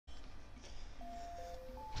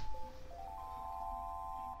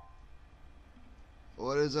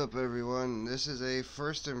What is up, everyone? This is a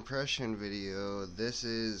first impression video. This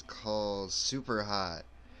is called SUPERHOT.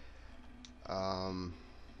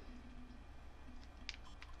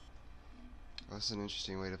 That's an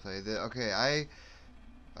interesting way to play.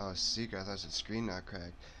 Oh, secret. I thought it said screen not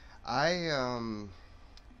cracked. I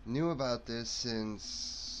knew about this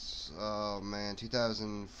since, oh man,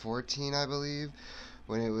 2014, I believe,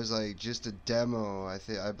 when it was like just a demo. I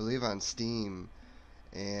believe on Steam,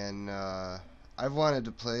 and I've wanted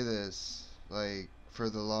to play this like for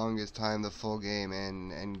the longest time, the full game,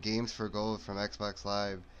 and Games for Gold from Xbox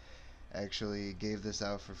Live actually gave this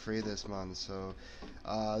out for free this month. So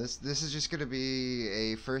this is just gonna be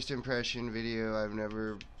a first impression video. I've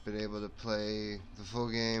never been able to play the full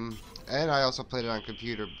game, and I also played it on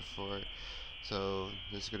computer before, so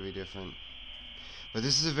this is gonna be different. But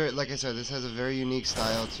this is a very, like I said, this has a very unique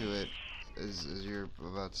style to it, as you're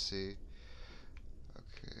about to see.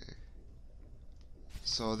 Okay.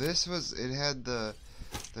 So it had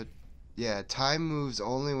yeah, time moves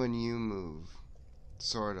only when you move,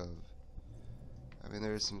 sort of. I mean,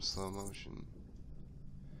 there is some slow motion.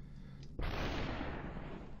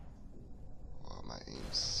 Oh, my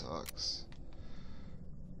aim sucks.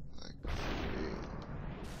 Like, for real.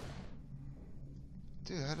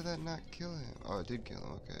 Dude, how did that not kill him? Oh, it did kill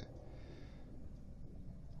him, okay.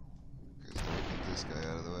 Okay, so let me get this guy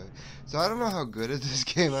out of the way. So I don't know how good at this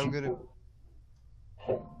game I'm gonna...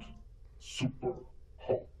 Super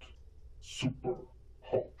hot, super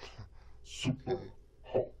hot, super Okay.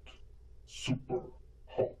 hot, super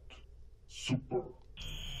hot, super.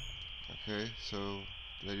 Okay, so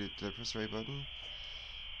did I press the right button?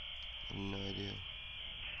 I have no idea.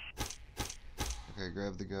 Okay,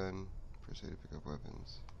 grab the gun. Press A to pick up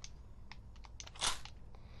weapons.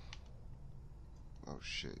 Oh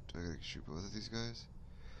shit, do I gotta shoot both of these guys?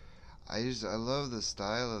 I love the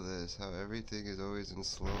style of this, how everything is always in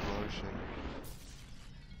slow motion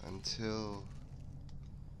until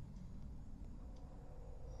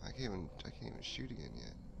I can't even shoot again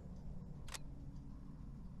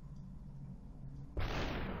yet.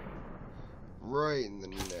 Right in the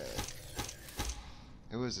neck.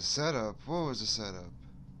 It was a setup. What was the setup?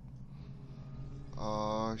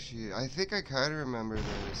 Oh shit. I think I kinda remember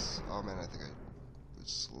this. Oh man, I think I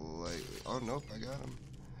was slightly. Oh nope, I got him.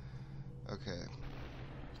 Okay.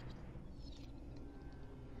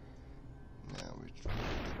 Now we try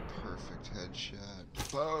the perfect headshot.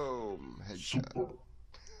 Boom! Headshot.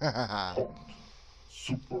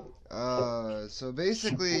 So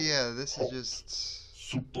basically, yeah, this is just...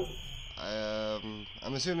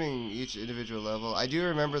 I'm assuming each individual level. I do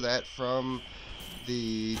remember that from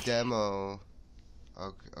the demo.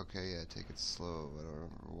 Okay, yeah, take it slow. I don't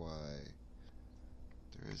remember why.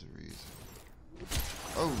 There is a reason.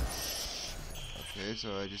 Oh, okay,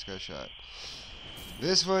 so I just got shot.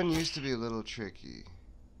 This one used to be a little tricky.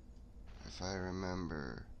 If I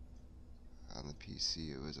remember, on the PC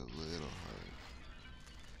it was a little hard.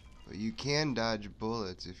 But you can dodge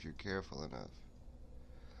bullets if you're careful enough.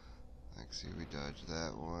 Like, see, we dodged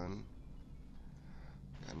that one.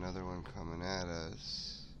 Got another one coming at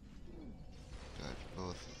us. Dodge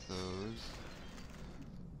both of those.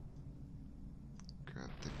 Grab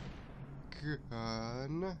the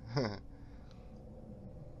gun.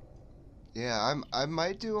 Yeah, I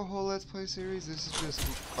might do a whole Let's Play series. This is just...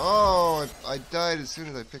 Oh, I died as soon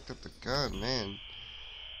as I picked up the gun, man.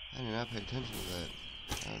 I did not pay attention to that.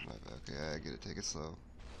 That was my bad. Okay, I get it. Take it slow.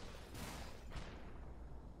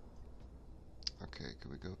 Okay,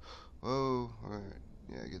 can we go? Whoa, alright.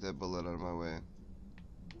 Yeah, get that bullet out of my way.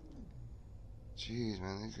 Jeez,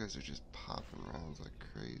 man, these guys are just popping rounds like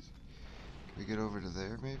crazy. Can we get over to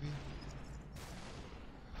there, maybe?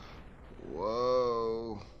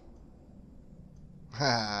 Whoa.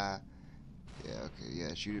 Ha. Yeah, okay,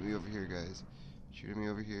 yeah, shoot at me over here, guys. Shoot at me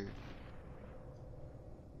over here.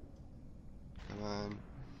 Come on.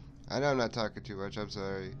 I know I'm not talking too much, I'm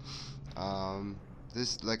sorry.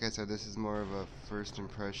 This, like I said, this is more of a first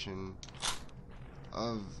impression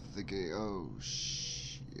of the game. Oh,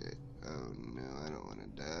 shit. Oh, no, I don't want to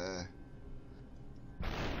die.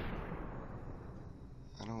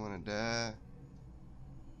 I don't want to die.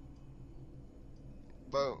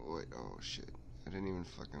 Oh, wait, oh, shit. I didn't even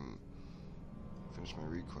fucking finish my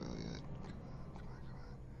recoil yet. Come on.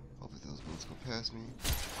 Hopefully those bullets go past me.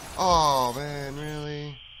 Oh, man,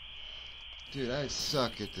 really? Dude, I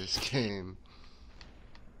suck at this game.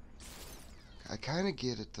 I kind of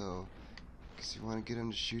get it, though. Because you want to get him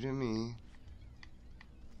to shoot at me.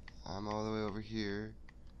 I'm all the way over here.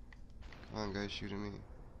 Come on, guys, shoot at me.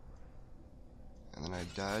 And then I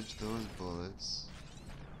dodge those bullets.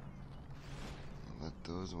 And let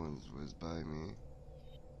those ones whiz by me.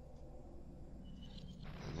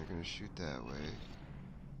 gonna shoot that way.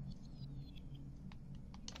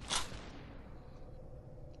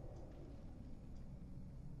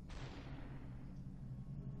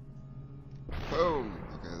 Boom!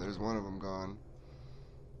 Okay, there's one of them gone.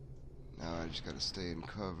 Now I just gotta stay in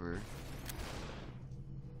cover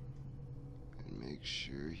and make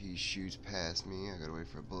sure he shoots past me. I gotta wait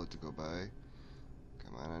for a bullet to go by.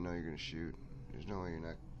 Come on, I know you're gonna shoot. There's no way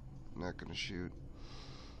you're not gonna shoot.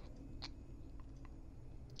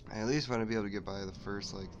 I at least want to be able to get by the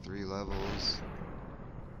first like 3 levels.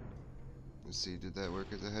 Let's see, did that work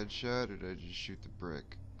as a headshot or did I just shoot the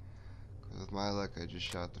brick? Because with my luck, I just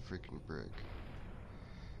shot the freaking brick.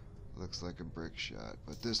 Looks like a brick shot,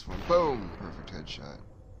 but this one, boom, perfect headshot.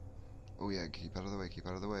 Oh yeah, keep out of the way, keep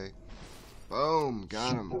out of the way. Boom,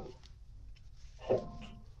 got him.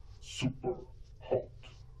 Super hot,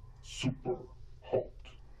 super hot,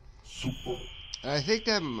 super. And I think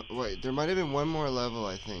that, wait, there might have been one more level,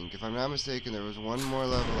 I think. If I'm not mistaken, there was one more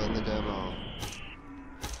level in the demo.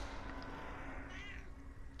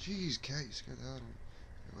 Jeez, cat, you scared the hell out of me.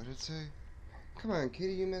 Wait, what did it say? Come on,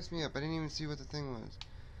 kitty, you messed me up. I didn't even see what the thing was.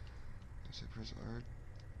 I said press R.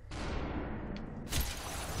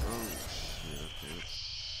 Oh, shit, okay, let's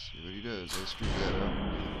see what he does. I screwed that up.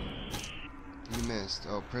 You missed.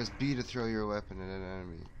 Oh, press B to throw your weapon at an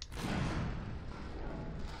enemy.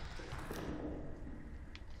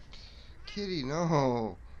 Kitty,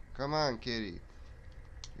 no. Come on, kitty.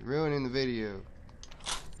 You're ruining the video.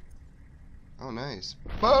 Oh, nice.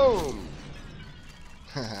 Boom!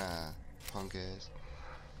 Haha, punk ass.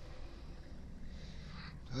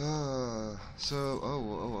 Oh,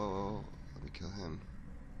 let me kill him.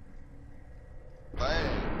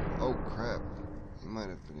 Bam! Oh, crap. You might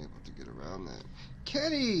have been able to get around that.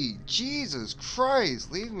 Kitty! Jesus Christ!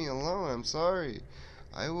 Leave me alone, I'm sorry.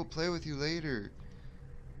 I will play with you later.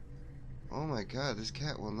 Oh my god, this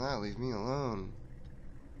cat will not leave me alone.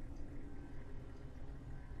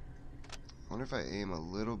 I wonder if I aim a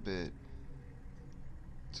little bit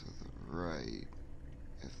to the right,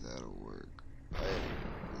 if that'll work.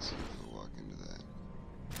 Let's see if we'll walk into that.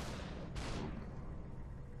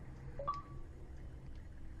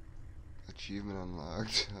 Achievement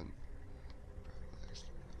unlocked.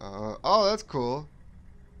 Oh, that's cool.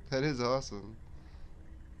 That is awesome.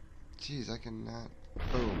 Jeez, I cannot.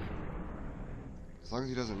 Boom. As long as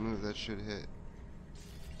he doesn't move, that should hit.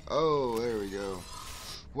 Oh, there we go.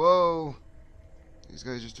 Whoa! These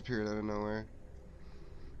guys just appeared out of nowhere.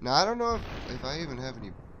 Now, I don't know if I even have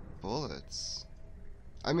any bullets.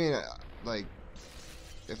 I mean, like,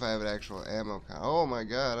 if I have an actual ammo count. Oh my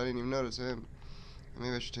god, I didn't even notice him.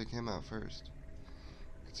 Maybe I should take him out first.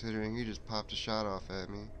 Considering he just popped a shot off at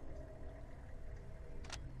me.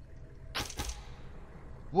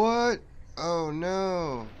 What? Oh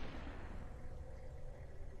no!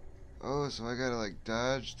 Oh, so I gotta like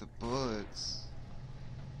dodge the bullets.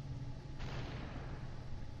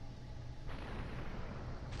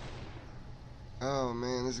 Oh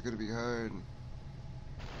man, this is gonna be hard.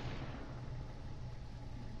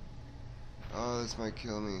 Oh, this might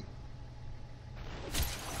kill me.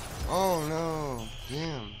 Oh no!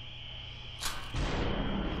 Damn.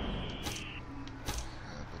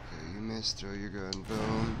 Okay, you missed. Throw your gun.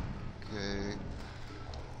 Boom. Okay.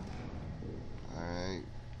 Alright.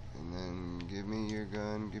 And then give me your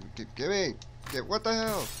gun. Give me! What the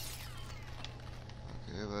hell?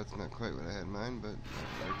 Okay, well that's not quite what I had in mind, but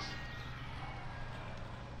that works.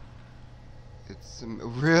 It's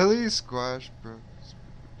really squash, bro.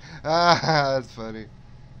 Ah, that's funny.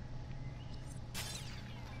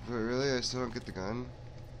 But really, I still don't get the gun.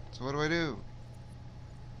 So what do I do?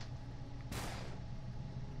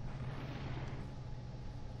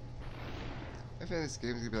 I feel like this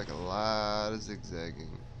game's gonna be like a lot of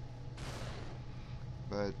zigzagging.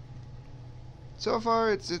 But so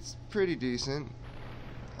far, it's pretty decent.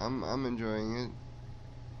 I'm enjoying it.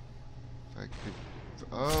 If I could.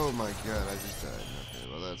 Oh my god, I just died. Okay,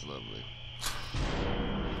 well that's lovely.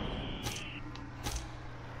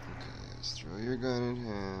 Okay, let's throw your gun at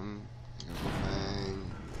him. Go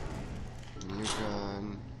bang. Give me your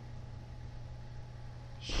gun.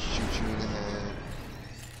 Shoot you in the head.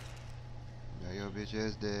 Now your bitch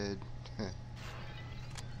ass dead.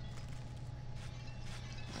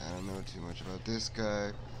 I don't know too much about this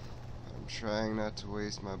guy, but I'm trying not to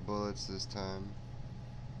waste my bullets this time.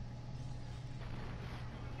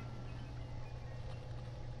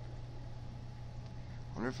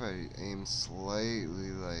 I wonder if I aim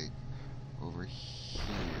slightly like over here,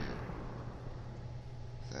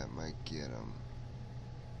 that might get him.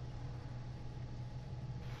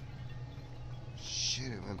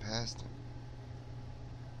 Shit, it went past him.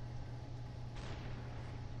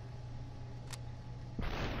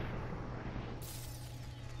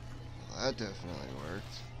 that definitely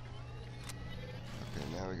worked. Okay,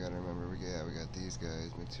 now we gotta remember, we got these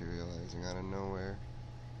guys materializing out of nowhere.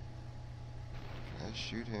 Can I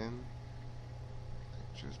shoot him?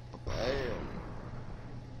 Just bam!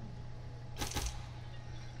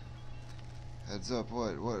 Heads up,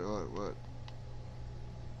 what?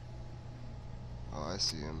 Oh, I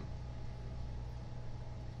see him.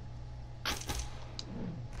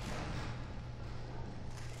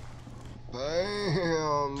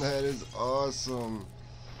 Bam! That is awesome.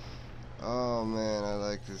 Oh man, I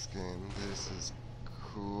like this game. This is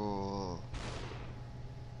cool.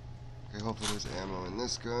 Okay, hopefully there's ammo in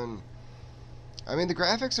this gun. I mean, the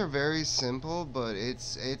graphics are very simple, but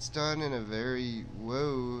it's done in a very,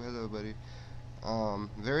 whoa, hello buddy,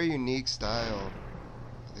 very unique style.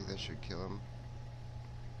 I think that should kill him.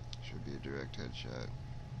 Should be a direct headshot.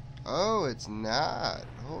 Oh, it's not.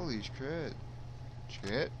 Holy shit.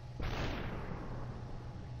 Shit.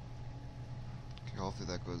 Okay, hopefully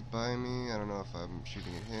that goes by me. I don't know if I'm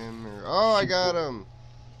shooting at him or... Oh, I got him!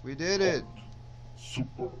 We did it!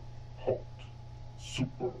 Super hot.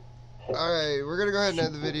 Super. Alright, we're gonna go ahead and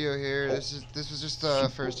end the video here. This was just a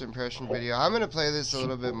first impression video. I'm gonna play this a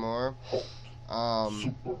little bit more.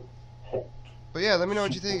 But yeah, let me know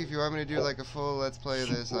what you think. If you want me to do like a full let's play of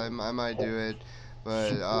this, I might do it.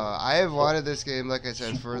 But I have wanted this game, like I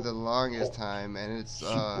said, for the longest time, and it's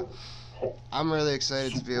I'm really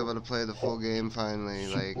excited to be able to play the full game finally.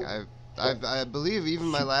 Like I believe even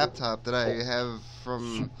my laptop that I have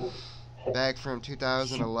from back from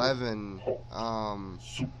 2011,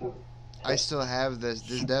 I still have this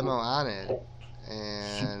demo on it.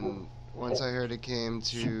 And once I heard it came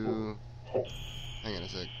to, hang on a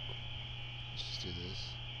sec. Let's just do this.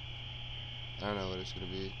 I don't know what it's gonna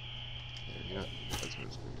be. Here, you know, that's what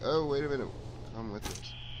it's gonna be. Oh, wait a minute. Come with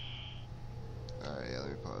us. Alright, yeah, let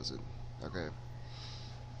me pause it. Okay.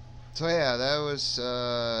 So yeah, that was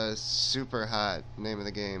SUPERHOT, name of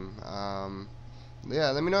the game.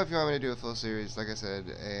 Yeah, let me know if you want me to do a full series, like I said,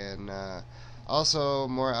 and also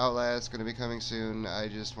more Outlast gonna be coming soon. I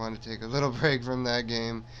just want to take a little break from that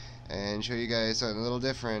game and show you guys something a little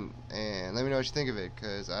different, and let me know what you think of it,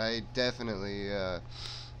 because I definitely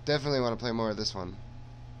want to play more of this one.